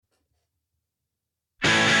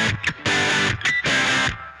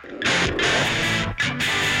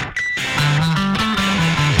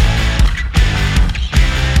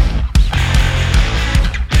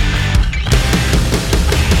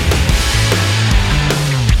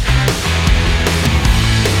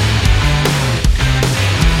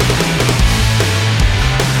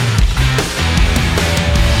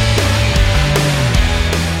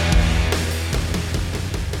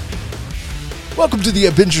Welcome to the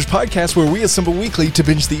Avengers Podcast, where we assemble weekly to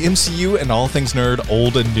binge the MCU and all things nerd,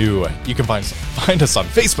 old and new. You can find us on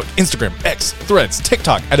Facebook, Instagram, X, Threads,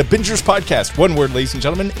 TikTok at Avengers Podcast. One word, ladies and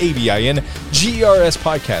gentlemen, AVINGERS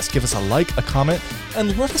Podcast. Give us a like, a comment,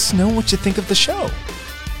 and let us know what you think of the show.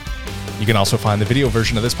 You can also find the video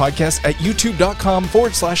version of this podcast at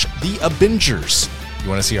youtube.com/The Avengers. You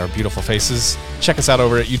want to see our beautiful faces? Check us out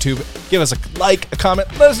over at YouTube. Give us a like, a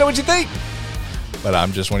comment, let us know what you think. But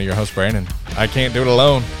I'm just one of your hosts, Brandon. I can't do it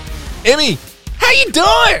alone. Emmy, how you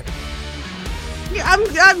doing? Yeah,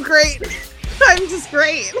 I'm great. I'm just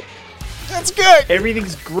great. That's good.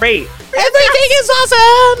 Everything's great. Everything is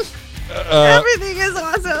awesome. Everything is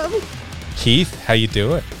awesome. Keith, how you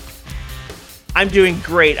doing? I'm doing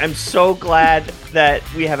great. I'm so glad that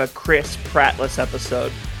we have a Chris Prattless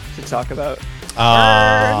episode to talk about.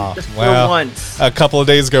 Just for once. A couple of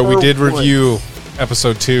days ago, we did review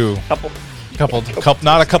episode 2.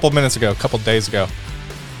 Not a couple minutes ago, a couple days ago.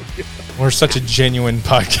 We're such a genuine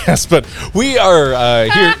podcast, but we are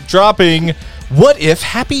here dropping What If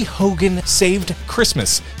Happy Hogan Saved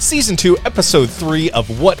Christmas, Season 2, Episode 3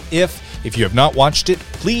 of What If. If you have not watched it,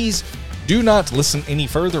 please do not listen any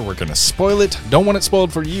further. We're going to spoil it. Don't want it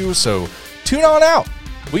spoiled for you, so tune on out.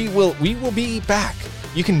 We will be back.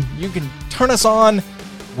 You can turn us on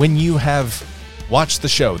when you have watched the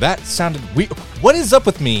show. That sounded weird. What is up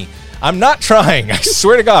with me? I'm not trying. I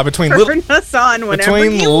swear to God, between little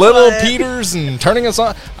Peters and turning us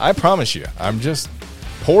on, I promise you, I'm just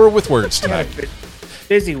poor with words tonight.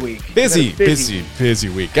 Busy week. Busy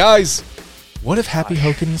week. Guys, what if Happy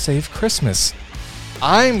Hogan saved Christmas?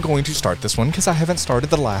 I'm going to start this one because I haven't started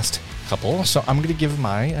the last couple, so I'm going to give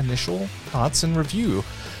my initial thoughts and review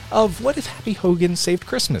of What If Happy Hogan Saved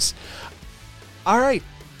Christmas. All right,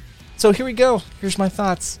 so here we go. Here's my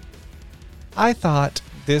thoughts. I thought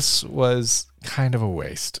this was kind of a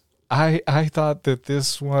waste. I thought that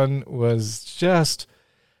this one was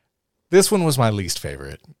my least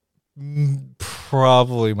favorite.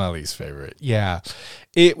 Probably my least favorite. Yeah.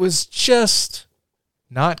 It was just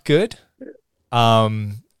not good.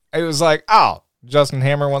 It was like, oh, Justin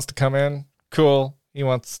Hammer wants to come in. Cool. He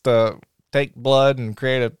wants to take blood and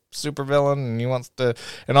create a supervillain,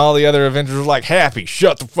 and all the other Avengers were like, Happy,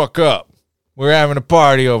 shut the fuck up. We're having a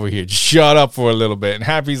party over here. Just shut up for a little bit. And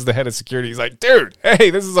Happy's the head of security. He's like, dude, hey,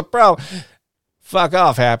 this is a problem. Fuck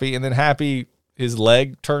off, Happy. And then Happy, his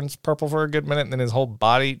leg turns purple for a good minute, and then his whole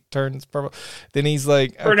body turns purple. Then he's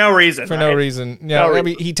like... For no reason. No reason. Yeah, I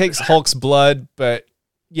mean, he takes Hulk's blood, but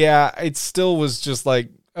yeah, it still was just like,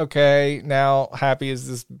 okay, now Happy is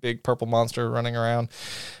this big purple monster running around.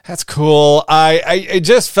 That's cool. It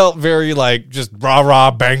just felt very like just rah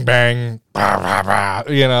rah bang bang rah rah rah.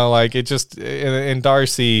 You know, like it just in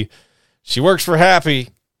Darcy, she works for Happy.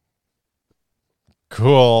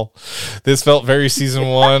 Cool. This felt very season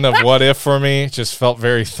 1 of What If for me. Just felt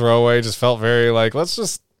very throwaway. Just felt very like, let's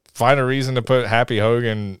just find a reason to put Happy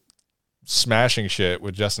Hogan smashing shit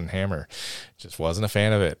with Justin Hammer. Just wasn't a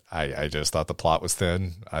fan of it. I just thought the plot was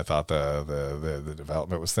thin. I thought the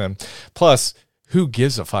development was thin. Plus, who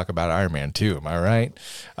gives a fuck about Iron Man 2? Am I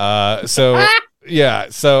right? So yeah.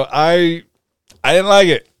 So I didn't like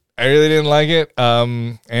it. I really didn't like it.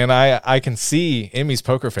 And I can see Emmy's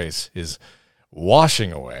poker face is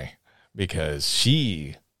washing away because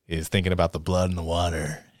she is thinking about the blood in the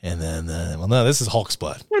water. And then, well, no, this is Hulk's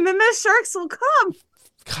blood. And then the sharks will come.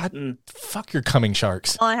 God, fuck your coming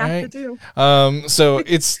sharks. All I have to do. So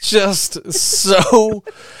it's just so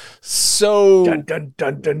dun dun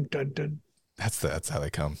dun dun dun dun. That's how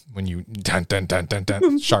they come. When you dun dun dun dun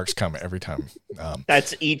dun, sharks come every time.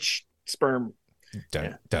 That's each sperm.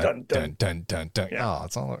 Dun dun dun dun dun dun. Yeah. Oh,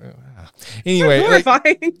 it's all anyway.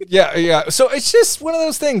 Yeah. So it's just one of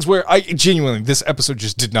those things where I genuinely, this episode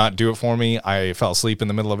just did not do it for me. I fell asleep in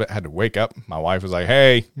the middle of it. Had to wake up. My wife was like,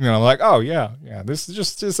 "Hey," I'm like, "Oh yeah." This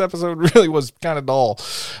episode really was kind of dull.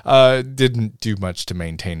 Didn't do much to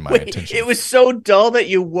maintain my attention. It was so dull that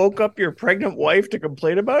you woke up your pregnant wife to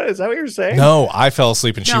complain about it. Is that what you're saying? No, I fell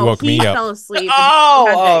asleep and she woke me up. Fell asleep.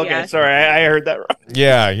 Okay. Yeah. Sorry, I heard that wrong.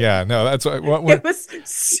 Yeah. No, that's what It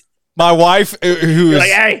was my wife, who is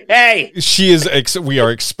like, hey, she is. We are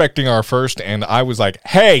expecting our first, and I was like,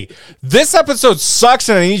 "Hey, this episode sucks,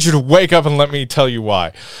 and I need you to wake up and let me tell you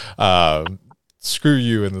why." Screw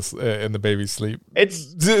you in the baby's sleep. It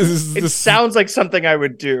sounds like something I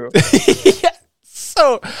would do.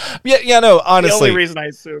 So, no, honestly. The only reason I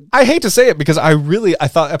assumed. I hate to say it because I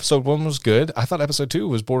thought episode 1 was good. I thought episode 2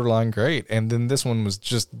 was borderline great. And then this one was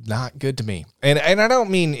just not good to me. And I don't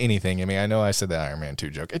mean anything. I mean, I know I said the Iron Man 2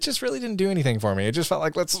 joke. It just really didn't do anything for me. It just felt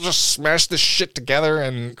like, let's just smash this shit together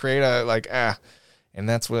and create a, And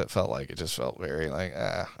that's what it felt like. It just felt very like,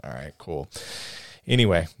 all right, cool.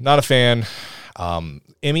 Anyway, not a fan.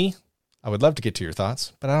 Emmy, I would love to get to your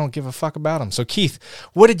thoughts, but I don't give a fuck about them. So, Keith,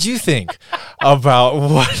 what did you think about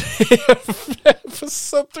What If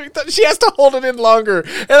episode 3? She has to hold it in longer,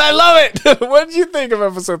 and I love it. What did you think of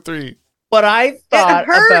episode 3? What I thought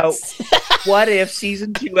about What If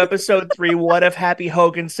season 2, episode 3, What If Happy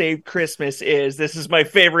Hogan Saved Christmas is. This is my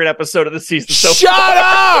favorite episode of the season. So Shut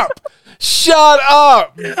up! Shut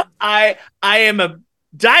up! I am a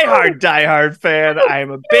diehard fan. I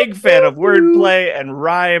am a big fan of wordplay and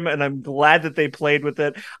rhyme, and I'm glad that they played with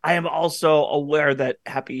it. I am also aware that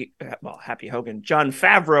Happy Hogan, Jon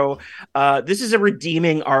Favreau, this is a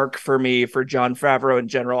redeeming arc for me, for Jon Favreau in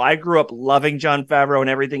general. I grew up loving Jon Favreau and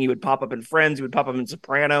everything. He would pop up in Friends, he would pop up in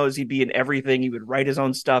Sopranos, he'd be in everything. He would write his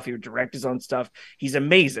own stuff, he would direct his own stuff. He's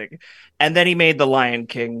amazing. And then he made the Lion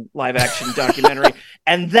King live action documentary,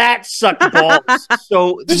 and that sucked balls.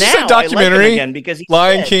 So now I like him again because he's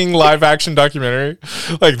Lion King live action documentary.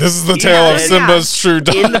 Like, this is the tale of Simba's true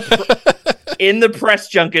daughter. In the press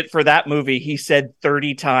junket for that movie, he said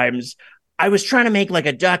 30 times, I was trying to make like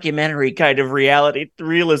a documentary kind of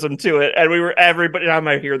realism to it. And everybody, time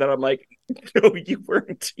I hear that, I'm like, no, you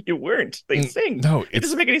weren't. They sing. No, it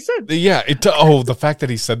doesn't make any sense. Yeah. The fact that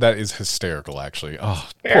he said that is hysterical, actually. Oh,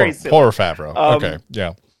 poor Favreau. Okay.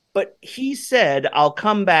 Yeah. But he said, I'll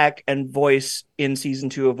come back and voice in season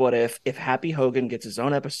 2 of What If Happy Hogan gets his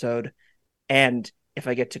own episode, and if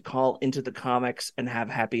I get to call into the comics and have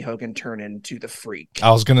Happy Hogan turn into the Freak.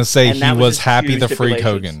 I was going to say he was Happy the Freak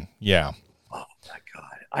Hogan. Yeah. Oh, my God.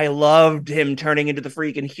 I loved him turning into the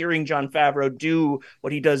Freak and hearing Jon Favreau do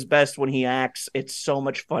what he does best when he acts. It's so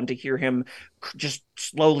much fun to hear him just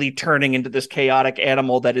slowly turning into this chaotic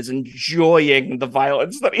animal that is enjoying the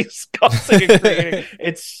violence that he's causing and creating.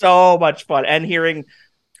 It's so much fun. And hearing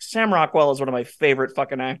Sam Rockwell is one of my favorite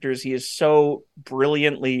fucking actors. He is so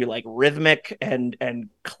brilliantly like rhythmic and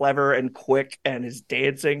clever and quick, and his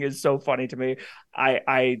dancing is so funny to me.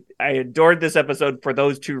 I adored this episode for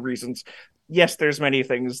those two reasons. Yes, there's many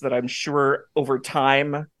things that I'm sure over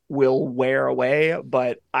time will wear away,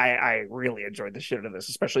 but I really enjoyed the shit out of this,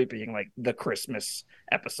 especially being like the Christmas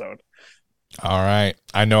episode. All right.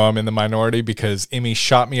 I know I'm in the minority because Emmy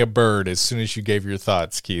shot me a bird as soon as you gave your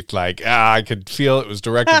thoughts, Keith. Like, I could feel it was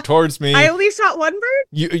directed towards me. I only shot one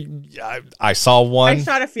bird? I saw one. I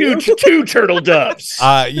shot a few. Two turtle doves.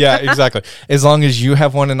 Yeah, exactly. As long as you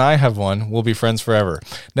have one and I have one, we'll be friends forever.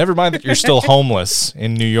 Never mind that you're still homeless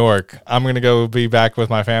in New York. I'm going to go be back with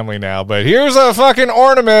my family now, but here's a fucking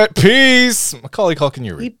ornament. Peace. Macaulay Culkin,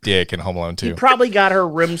 you're a dick in Home Alone 2. He probably got her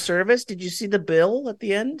room service. Did you see the bill at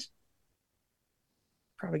the end?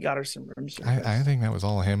 Probably got her some room service. I think that was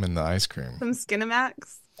all him and the ice cream. Some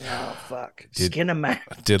Skinamax. Oh, fuck.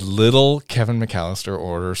 Skinamax. Did little Kevin McAllister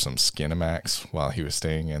order some Skinamax while he was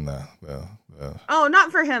staying in the Oh,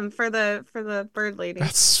 not for him, for the bird lady.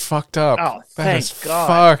 That's fucked up. Oh, that is God.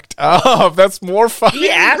 Fucked up. That's more fucked. He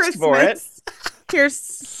asked for it. Here's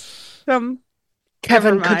some.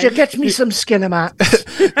 Kevin, could you get me some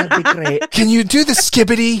Skinamax? That'd be great. Can you do the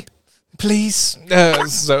skibbity, please? Yeah.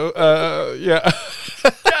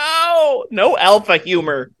 No alpha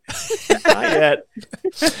humor. Not yet.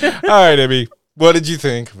 All right, Abby. What did you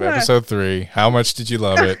think of episode 3? How much did you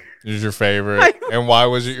love it? It was your favorite, and why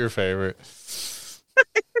was it your favorite?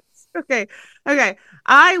 Okay.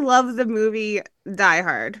 I love the movie Die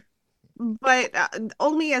Hard, but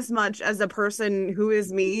only as much as a person who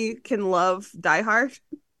is me can love Die Hard.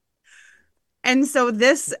 And so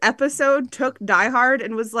this episode took Die Hard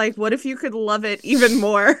and was like, what if you could love it even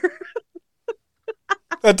more?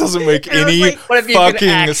 That doesn't make any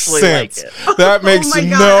fucking sense. Like that makes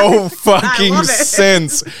no fucking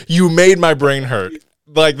sense. You made my brain hurt.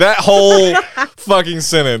 Like, that whole fucking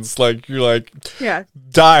sentence. Like, you're like, yeah,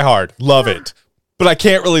 Die Hard, love it. But I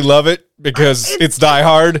can't really love it because it's Die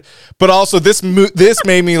Hard. But also, this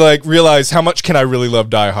made me like realize how much can I really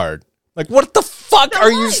love Die Hard. Like, what the fuck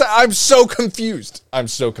are you saying? I'm so confused.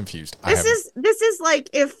 This is like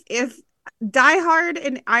if Die Hard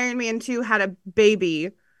and Iron Man 2 had a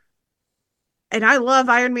baby, and I love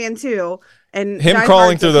Iron Man 2, and him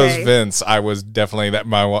crawling through those vents, I was definitely that.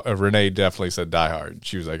 Renee definitely said Die Hard.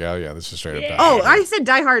 She was like, "Oh yeah, this is straight up Die Hard." Oh, I said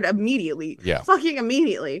Die Hard immediately. Yeah, fucking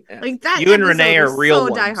immediately. Yeah. Like that. You and Renee are real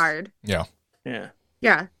ones. Die Hard. Yeah.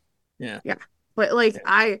 But like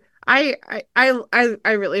I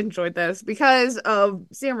really enjoyed this because of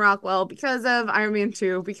Sam Rockwell, because of Iron Man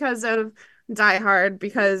 2, because of Die Hard,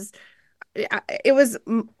 because it was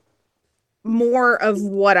more of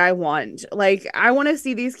what I want. Like, I want to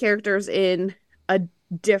see these characters in a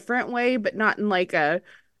different way, but not in like a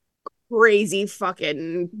crazy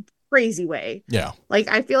fucking crazy way. Yeah. Like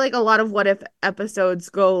I feel like a lot of What If episodes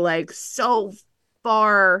go like so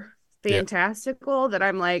far fantastical that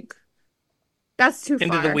I'm like, that's too Into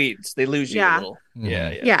far. the weeds. They lose you a Yeah. little. Yeah,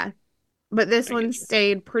 Mhm. yeah. Yeah. But this I one get you.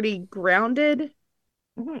 stayed pretty grounded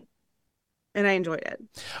Mhm. and I enjoyed it.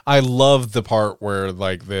 I love the part where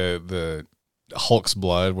like the Hulk's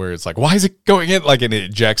blood, where it's like, why is it going in? Like, and it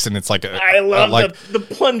ejects, and it's like I love like, the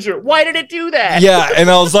plunger. Why did it do that? yeah. And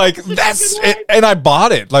I was like, Such a that's good line. it. And I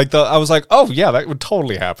bought it. Like, I was like, oh yeah, that would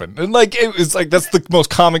totally happen. And like, it was like, that's the most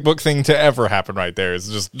comic book thing to ever happen right there.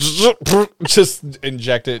 Is just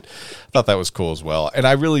inject it. I thought that was cool as well. And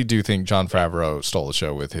I really do think Jon Favreau stole the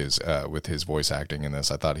show with his voice acting in this.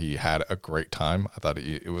 I thought he had a great time. I thought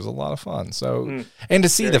it was a lot of fun. So, and to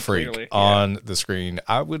see Very the freak clearly, on the screen,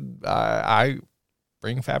 I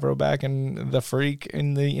bring Favreau back and the freak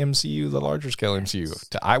in the MCU, the larger scale MCU.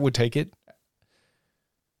 I would take it.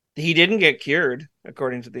 He didn't get cured,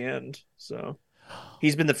 according to the end. So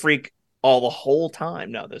he's been the freak the whole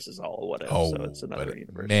time. No, this is all what if. So it's another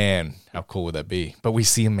universe. Man, how cool would that be? But we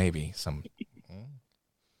see him maybe some.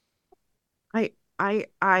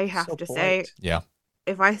 I have So to say, polite. Yeah.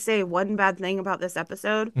 if I say one bad thing about this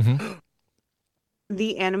episode, Mm-hmm.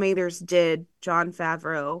 the animators did Jon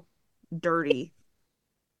Favreau dirty.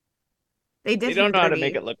 They did They don't him know how to dirty.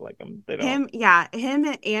 make it look like him. They don't. Him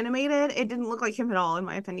animated, it didn't look like him at all, in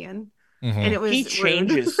my opinion. Mm-hmm. And it was He rude.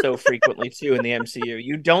 changes so frequently too in the MCU.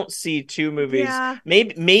 You don't see two movies. Yeah.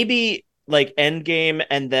 Maybe like Endgame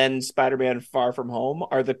and then Spider-Man Far From Home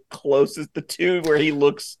are the closest the two where he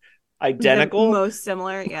looks identical. The most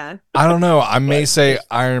similar, yeah. I don't know. I may But- say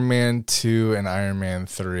Iron Man 2 and Iron Man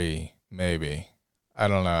 3, maybe. I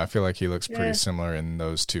don't know. I feel like he looks pretty similar in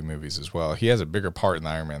those two movies as well. He has a bigger part in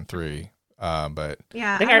Iron Man 3, but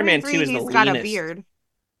Yeah. I think Iron Man 3, 2 is the he's got a leanest. beard.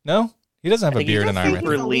 no, he doesn't have I a think he's beard in just Iron Man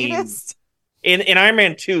super 3. lean. Elitist? In Iron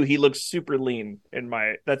Man 2, he looks super lean.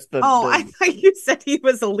 That's the I thought you said he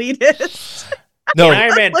was elitist. No, in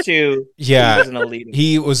Iron Man 2, yeah. he was an elite.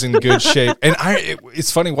 He was in good shape, and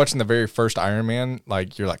it's funny watching the very first Iron Man.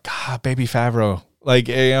 Like you're like, baby Favreau. Like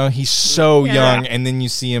he's so Yeah. young, and then you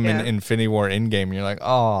see him Yeah. in Infinity War Endgame, and you're like,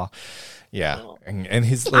 oh, yeah. Oh. And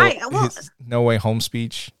his his No Way Home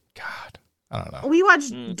speech. God, I don't know. We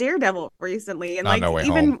watched Daredevil recently, and Not like No Way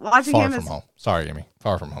even Home. watching Far him From as Home. Sorry, Amy.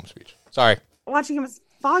 Far From Home speech. Sorry. watching him as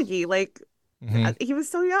Foggy, like Mhm. he was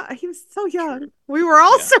so young. He was so young. We were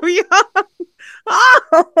all Yeah. so young.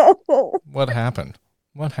 Oh, What happened?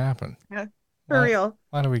 What happened? for Why- real.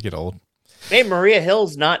 Why do we get old? Hey, Maria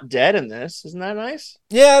Hill's not dead in this. Isn't that nice?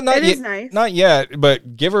 Yeah, not It yet. is nice. Not yet,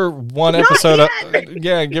 but give her one Not episode.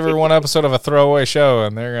 yet. Give her one episode of a throwaway show,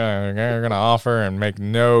 and they're gonna offer and make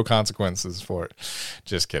no consequences for it.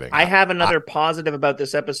 Just kidding. I have another positive about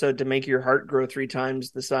this episode to make your heart grow 3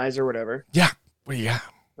 times the size or whatever. Yeah. What do you got?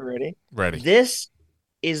 Ready? Ready? This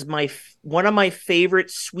is one of my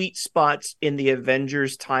favorite sweet spots in the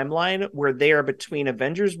Avengers timeline, where they are between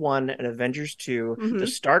Avengers 1 and Avengers 2. Mhm. The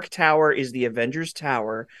Stark Tower is the Avengers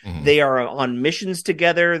Tower. Mhm. They are on missions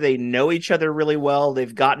together. They know each other really well.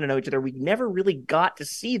 They've gotten to know each other. We never really got to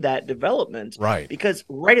see that development Right. because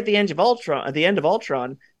right at the end of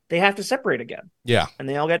Ultron, they have to separate again, Yeah. and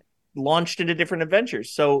they all get launched into different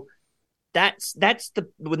adventures. So that's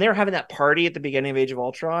when they're having that party at the beginning of Age of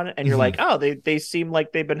Ultron, and you're Mhm. like, oh, they seem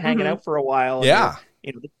like they've been hanging Mhm. out for a while. and Yeah.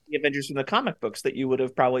 they're, the Avengers from the comic books that you would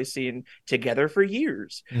have probably seen together for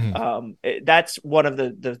years. Mhm. That's one of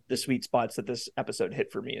the sweet spots that this episode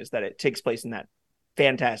hit for me, is that it takes place in that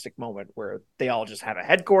fantastic moment where they all just have a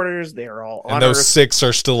headquarters. They are all on And those Earth. 6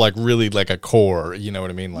 are still like really like a core. You know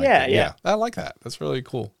what I mean? Like, Yeah. I like that. That's really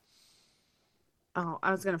cool. Oh,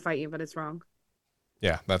 I was gonna fight you, but it's wrong.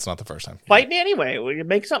 Yeah, that's not the first time. Fight me anyway. We can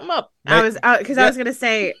make something up. I was because I was gonna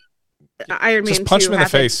say Iron Man. Just punch 2 him in the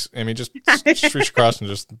happened- face. I mean, just reach across and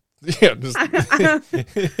just yeah. Just I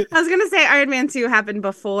was gonna say Iron Man 2 happened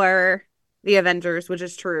before the Avengers, which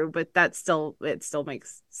is true, but it still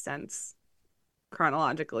makes sense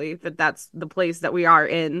chronologically that that's the place that we are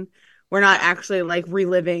in. We're not actually like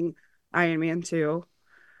reliving Iron Man 2.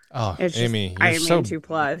 Oh, It's just Amy, you're Iron so Man 2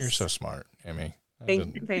 plus. You're so smart, Amy.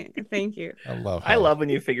 Thank you. I love. I how- love when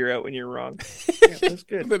you figure out when you're wrong. Yeah, that's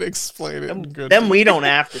good. Then explain it. in good Then we don't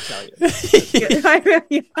have to tell you.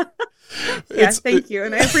 Yeah, thank you.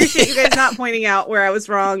 And I appreciate you guys not pointing out where I was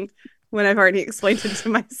wrong when I've already explained it to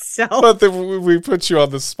myself. But then we put you on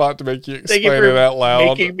the spot to make you Thank you explain for it out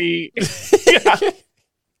loud. making me. Yeah.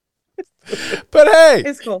 But hey,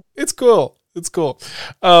 It's cool. it's cool. It's cool.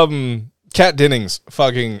 Kat Dennings,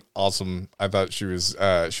 fucking awesome. I thought she was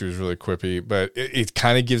really quippy, but it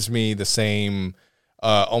kind of gives me the same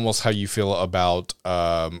almost how you feel about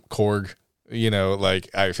Korg. You know, like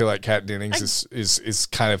I feel like Kat Dennings is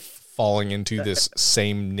kind of falling into this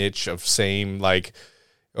same niche of same like,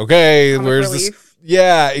 okay, Comic where's relief. this?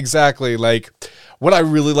 Yeah, exactly. Like what I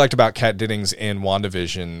really liked about Kat Dennings in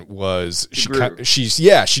WandaVision was she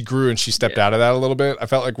grew and she stepped out of that a little bit. I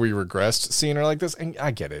felt like we regressed seeing her like this, and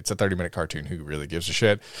I get it. It's a 30-minute cartoon. Who really gives a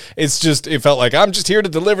shit? It's just it felt like I'm just here to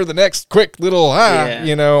deliver the next quick little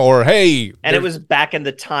you know, or hey. And it was back in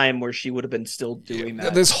the time where she would have been still doing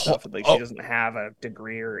that. This stuff. Like she doesn't have a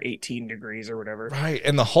degree or 18 degrees or whatever. Right.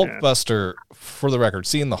 And the Hulkbuster, for the record,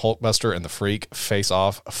 seeing the Hulkbuster and the Freak face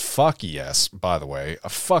off, fuck yes, by the way.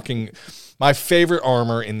 My favorite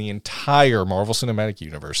armor in the entire Marvel Cinematic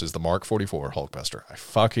Universe is the Mark 44 Hulkbuster. I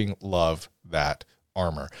fucking love that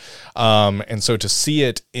armor. And so to see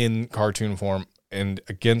it in cartoon form and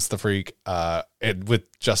against the Freak, and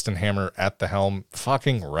with Justin Hammer at the helm,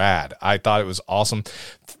 fucking rad. I thought it was awesome.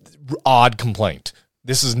 Odd complaint.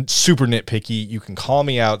 This is super nitpicky. You can call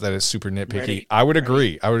me out that it's super nitpicky. I would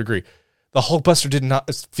agree. The Hulkbuster did not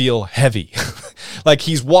feel heavy. Like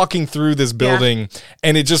he's walking through this building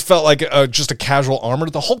and it just felt like just a casual armor.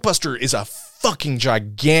 The Hulkbuster is a fucking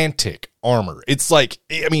gigantic armor. It's like,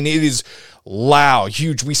 I mean, it is loud,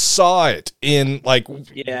 huge. We saw it in like,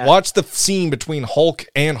 watch the scene between Hulk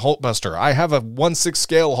and Hulkbuster. I have a 1/6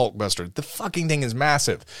 scale Hulkbuster. The fucking thing is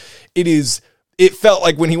massive. It felt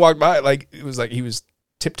like when he walked by, like it was like he was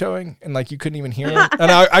tiptoeing and like you couldn't even hear him.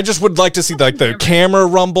 And I just would like to see like the camera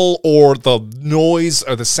rumble or the noise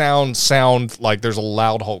or the sound like there's a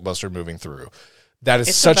loud Hulkbuster moving through. That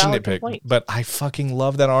is such a nitpick, but I fucking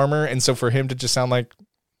love that armor. And so for him to just sound like,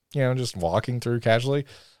 you know, just walking through casually,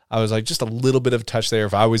 I was like, just a little bit of touch there.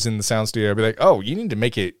 If I was in the sound studio, I'd be like, oh, you need to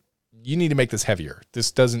make this heavier.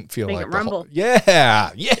 This doesn't feel like it rumble.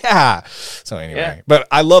 Yeah. So anyway, but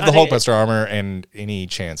I love the Hulkbuster armor, and any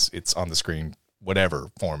chance it's on the screen,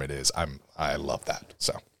 whatever form it is, I love that.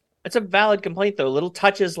 So it's a valid complaint though. Little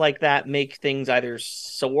touches like that make things either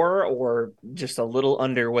sore or just a little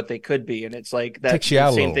under what they could be, and it's like that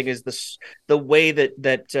same thing as the way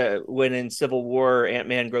that when in Civil War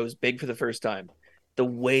Ant-Man grows big for the first time, the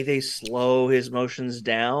way they slow his motions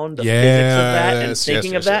down, the physics of that, and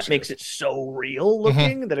thinking of that makes it so real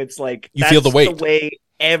looking that it's like you feel the weight. The way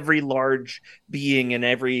every large being in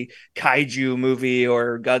every kaiju movie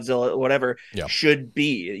or Godzilla, whatever, should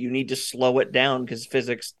be. You need to slow it down because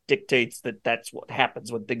physics dictates that that's what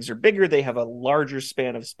happens when things are bigger. They have a larger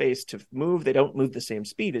span of space to move. They don't move the same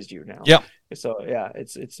speed as you now. Yeah. So yeah,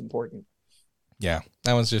 it's important. Yeah,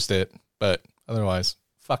 that one's just it. But otherwise,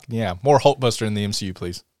 fucking yeah, more Hulkbuster in the MCU,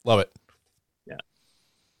 please. Love it. Yeah.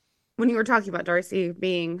 When you were talking about Darcy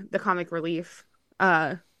being the comic relief,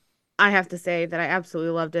 I have to say that I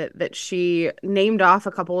absolutely loved it that she named off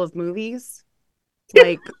a couple of movies,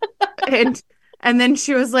 like, and then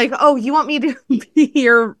she was like, "Oh, you want me to be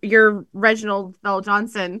your Reginald Bell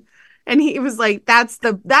Johnson?" And he was like, "That's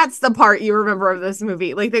the part you remember of this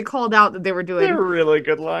movie." Like they called out that they were doing a really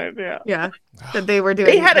good line, that they were doing.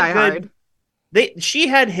 They had Die Hard. She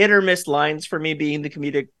had hit or miss lines for me being the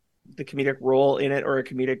comedic role in it or a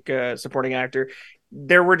comedic supporting actor.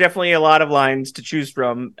 There were definitely a lot of lines to choose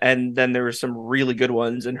from, and then there were some really good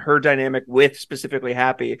ones. And her dynamic with specifically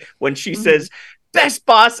Happy when she says "best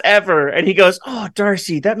boss ever," and he goes, "Oh,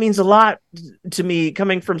 Darcy, that means a lot to me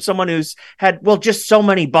coming from someone who's had just so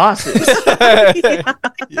many bosses."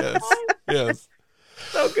 Yes,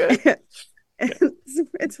 so good.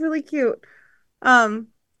 It's really cute.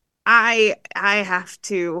 I have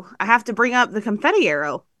to bring up the confetti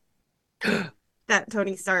arrow that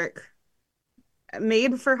Tony Stark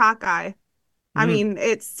made for Hawkeye. I mean,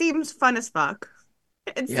 it seems fun as fuck.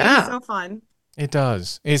 It seems so fun. It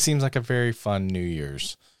does. It seems like a very fun New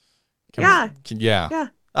Year's. Yeah.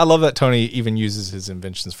 I love that Tony even uses his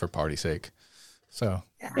inventions for party sake. So,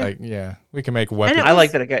 we can make weapons. I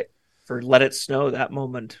like that guy for Let It Snow. That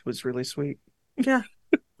moment was really sweet. Yeah.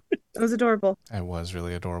 It was adorable. It was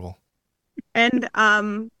really adorable. And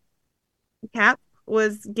Cap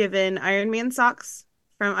was given Iron Man socks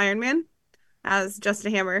from Iron Man, as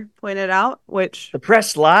Justin Hammer pointed out, which the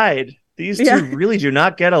press lied. These two really do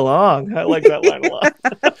not get along. I like that line a lot.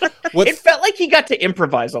 It felt like he got to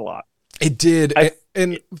improvise a lot. It did.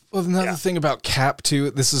 Another thing about Cap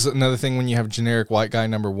too, this is another thing when you have generic white guy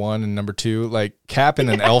number 1 and number 2, like Cap in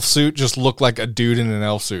an elf suit just looked like a dude in an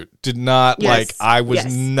elf suit. Did not I was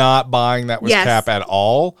not buying that was Cap at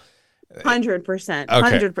all. 100%. Okay.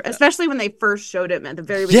 100%. Especially when they first showed him at the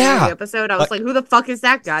very beginning of the episode. I was like, who the fuck is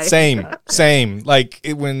that guy? Same. Like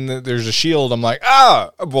when there's a shield, I'm like,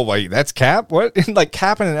 well, wait, that's Cap? What? Like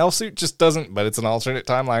Cap in an elf suit just doesn't, but it's an alternate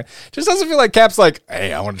timeline. Just doesn't feel like Cap's like,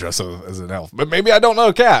 hey, I want to dress as an elf, but maybe I don't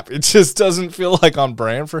know Cap. It just doesn't feel like on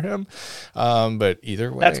brand for him. But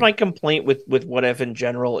either way. That's my complaint with What If in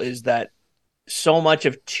general, is that so much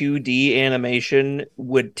of 2D animation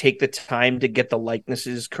would take the time to get the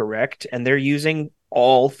likenesses correct, and they're using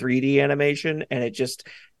all 3D animation, and it just,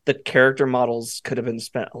 the character models could have been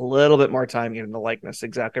spent a little bit more time getting the likeness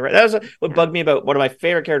exactly right. That was what bugged me about one of my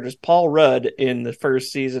favorite characters, Paul Rudd, in the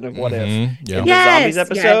first season of What If. In the Zombies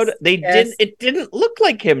episode, it didn't look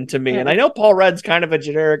like him to me. And I know Paul Rudd's kind of a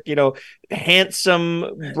generic, handsome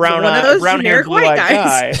brown-haired, blue-eyed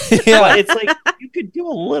guy. But it's like, you could do a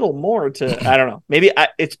little more to, I don't know. Maybe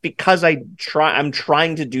it's because I'm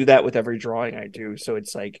trying to do that with every drawing I do, so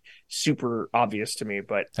it's like super obvious to me.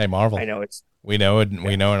 But hey, Marvel, I know it's. We know it.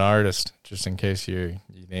 We know an artist. Just in case you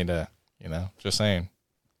need a, just saying.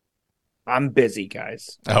 I'm busy,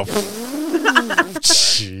 guys. Oh,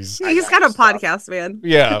 jeez. He's got a podcast, man.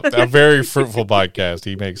 Yeah, a very fruitful podcast.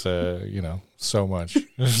 He makes so much.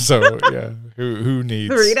 So yeah, who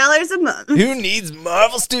needs $3 a month? Who needs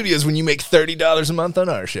Marvel Studios when you make $30 a month on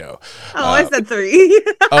our show? Oh, I said 3.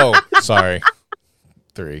 Oh, sorry,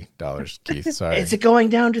 $3, Keith. Sorry. Is it going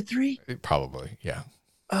down to 3? Probably, yeah.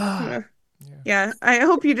 Yeah, I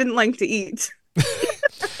hope you didn't like to eat.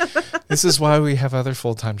 This is why we have other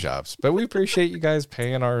full-time jobs, but we appreciate you guys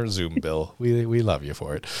paying our Zoom bill. We love you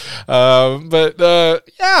for it.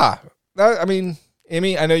 Yeah, I mean,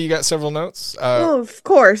 Amy, I know you got several notes. Of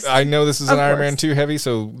course. I know this is an Iron Man 2 heavy,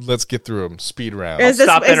 so let's get through them. Speed round.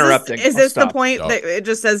 Stop interrupting. Is this the point that it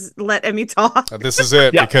just says let Emmy talk? This is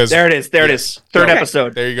it. Yeah, because there it is. There it is. Third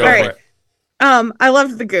episode. There you go. All right. I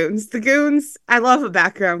loved the goons. The goons, I love a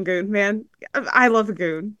background goon, man. I love a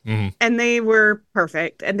goon. Mm-hmm. And they were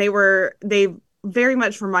perfect. And they very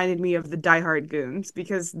much reminded me of the Die Hard goons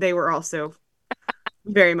because they were also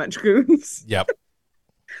very much goons. Yep.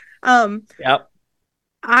 Yep.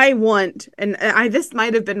 This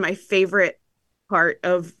might have been my favorite part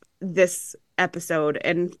of this episode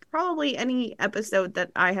and probably any episode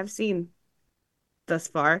that I have seen thus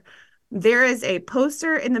far. There is a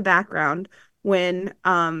poster in the background when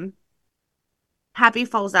Happy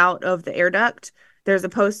falls out of the air duct. There's a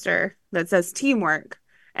poster that says teamwork,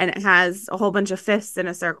 and it has a whole bunch of fists in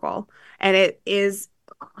a circle, and it is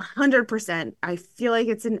 100%. I feel like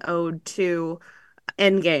it's an ode to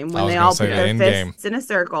Endgame when they all put their fists in a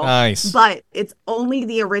circle. Nice. But it's only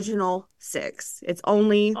the original 6. It's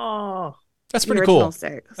only that's pretty cool.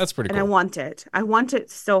 6. That's pretty cool. And I want it. I want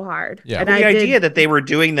it so hard. Yeah. And the idea that they were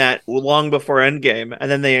doing that long before Endgame,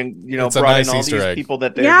 and then they, brought in all these people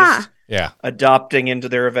that they're just adopting into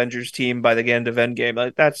their Avengers team by the end of Endgame.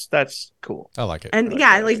 Like that's cool. I like it. And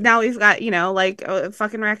like now we've got like a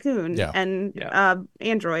fucking raccoon and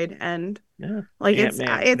android and like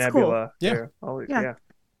Ant-Man, it's Nebula, cool.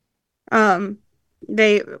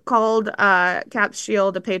 They called Cap's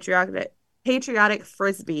shield a patriotic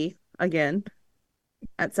frisbee again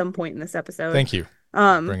at some point in this episode. Thank you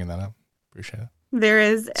for bringing that up. Appreciate it. There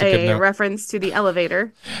is a reference to the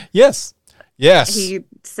elevator. Yes. He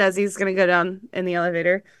says he's going to go down in the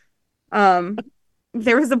elevator.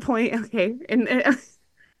 There was a point, and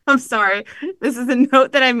I'm sorry. This is a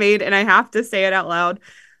note that I made, and I have to say it out loud.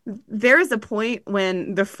 There is a point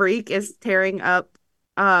when the Freak is tearing up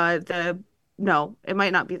no, it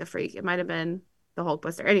might not be the Freak. It might have been the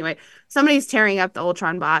Hulkbuster. Anyway, somebody's tearing up the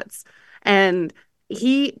Ultron bots, and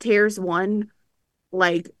he tears one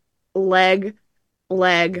leg in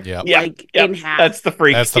half. That's the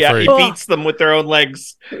Freak. He beats them with their own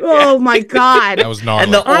legs. Oh my god, that was gnarly.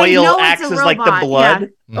 And the oil acts as like the blood.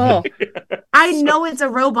 Oh, I know it's a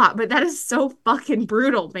robot, but that is so fucking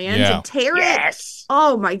brutal, man. To tear it.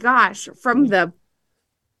 Oh my gosh, from the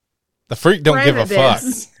Freak don't give a fuck.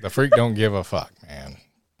 The Freak don't give a fuck, man.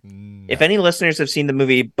 No. If any listeners have seen the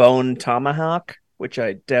movie Bone Tomahawk, which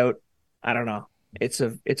I doubt, I don't know. It's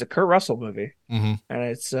a Kurt Russell movie, and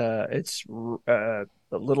it's a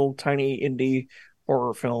little tiny indie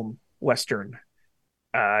horror film western.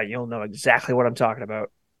 You'll know exactly what I'm talking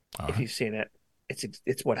about if you've seen it.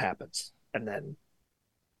 It's what happens, and then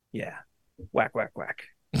whack. With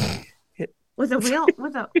a wheel,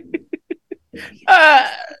 with a.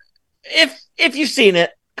 If you've seen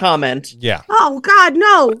it, comment. Yeah. Oh God,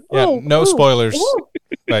 no. Yeah, no spoilers.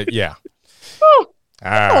 But yeah.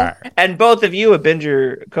 And both of you, a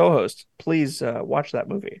Binger co-host, please watch that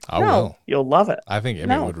movie. I will. You'll love it. I think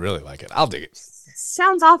Emmy would really like it. I'll dig it.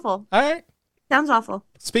 Sounds awful. All right. Sounds awful.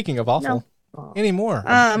 Speaking of awful, any more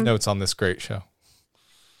notes on this great show?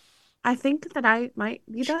 I think that I might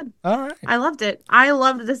be done. All right. I loved it. I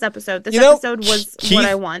loved this episode. This episode was Keith, what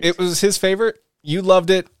I want. It was his favorite. You loved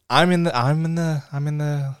it. I'm in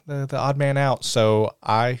the odd man out. So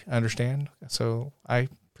I understand. So I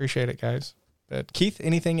appreciate it, guys. Keith,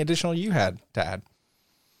 anything additional you had to add?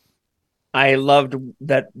 I loved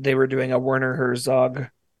that they were doing a Werner Herzog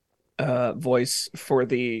voice for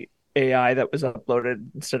the AI that was uploaded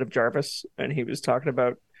instead of Jarvis, and he was talking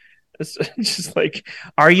about just like,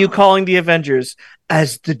 are you calling the Avengers?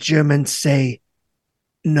 As the Germans say,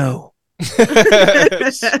 no.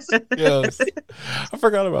 Yes. I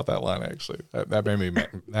forgot about that line actually. That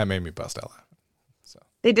made me bust out laughing. So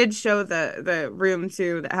they did show the room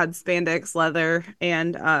too that had spandex, leather,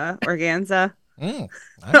 and organza. Nice.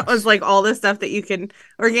 That was like all the stuff that you can.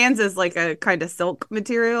 Organza is like a kind of silk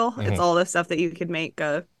material. Mm-hmm. It's all the stuff that you can make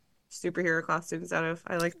superhero costumes out of.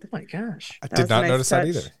 I like. Oh my gosh! I did not notice that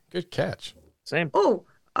either. Good catch. Same. Oh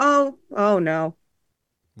no.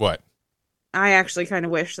 What? I actually kind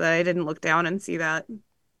of wish that I didn't look down and see that.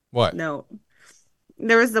 What? No.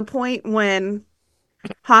 There was the point when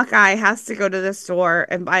Hawkeye has to go to the store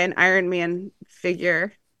and buy an Iron Man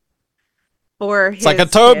figure for his It's like a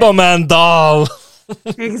Turbo Man doll.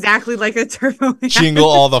 Exactly like a Turbo Man. Jingle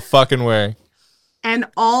all the fucking way. And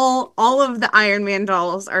all of the Iron Man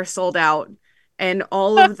dolls are sold out, and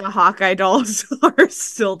all of the Hawkeye dolls are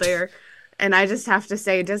still there. And I just have to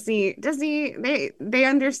say, Disney, they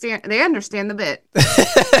understand the bit. They understand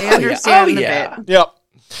the bit. Yep.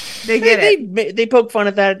 They get it. They poke fun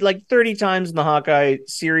at that like 30 times in the Hawkeye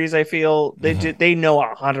series. I feel they know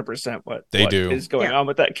 100% what is going on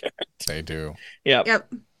with that character. They do.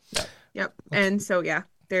 Yep. And so there.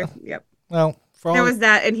 Yep. Well, there was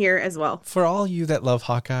that in here as well. For all you that love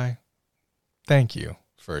Hawkeye, thank you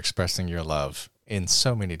for expressing your love in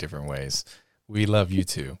so many different ways. We love you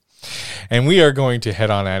too. And we are going to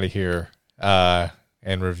head on out of here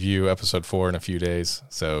and review episode 4 in a few days.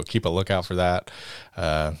 So keep a lookout for that.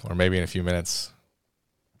 Or maybe in a few minutes.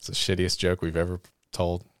 It's the shittiest joke we've ever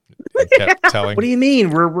told. Kept telling. What do you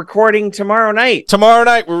mean? We're recording tomorrow night. Tomorrow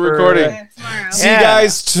night we're recording. See you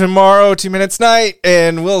guys tomorrow, 2 minutes night,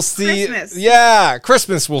 and we'll see. Christmas. Yeah,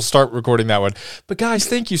 Christmas. We'll start recording that one. But guys,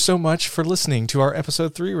 thank you so much for listening to our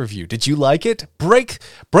episode 3 review. Did you like it? Break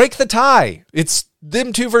the tie. It's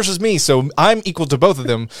them two versus me, so I'm equal to both of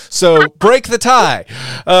them. So break the tie.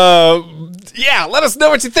 Yeah, let us know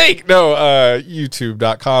what you think. No,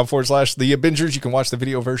 youtube.com/The Abingers. You can watch the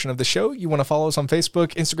video version of the show. You want to follow us on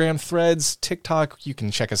Facebook, Instagram, Threads, TikTok. You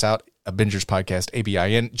can check us out. Abingers Podcast,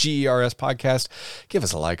 ABINGERS Podcast. Give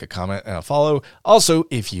us a like, a comment, and a follow. Also,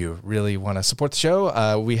 if you really want to support the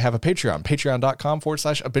show, we have a Patreon,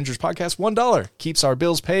 patreon.com/Abingers Podcast. $1 keeps our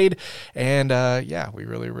bills paid. And we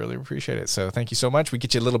really, really appreciate it. So thank you so much. We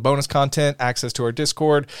get you a little bonus content, access to our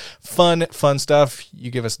Discord, fun stuff. You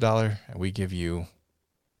give us $1, and we give you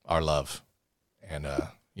our love. And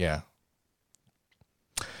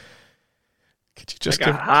Could you just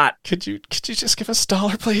give us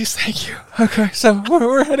 $1, please? Thank you. Okay, so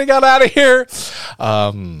we're heading on out of here. It's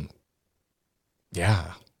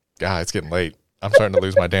getting late. I'm starting to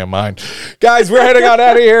lose my damn mind. Guys, we're heading on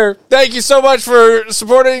out of here. Thank you so much for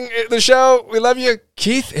supporting the show. We love you.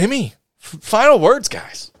 Keith, Emmy, final words,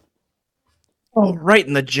 guys. Oh, right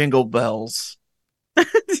in the jingle bells.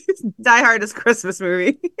 Die Hard is Christmas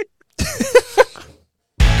movie.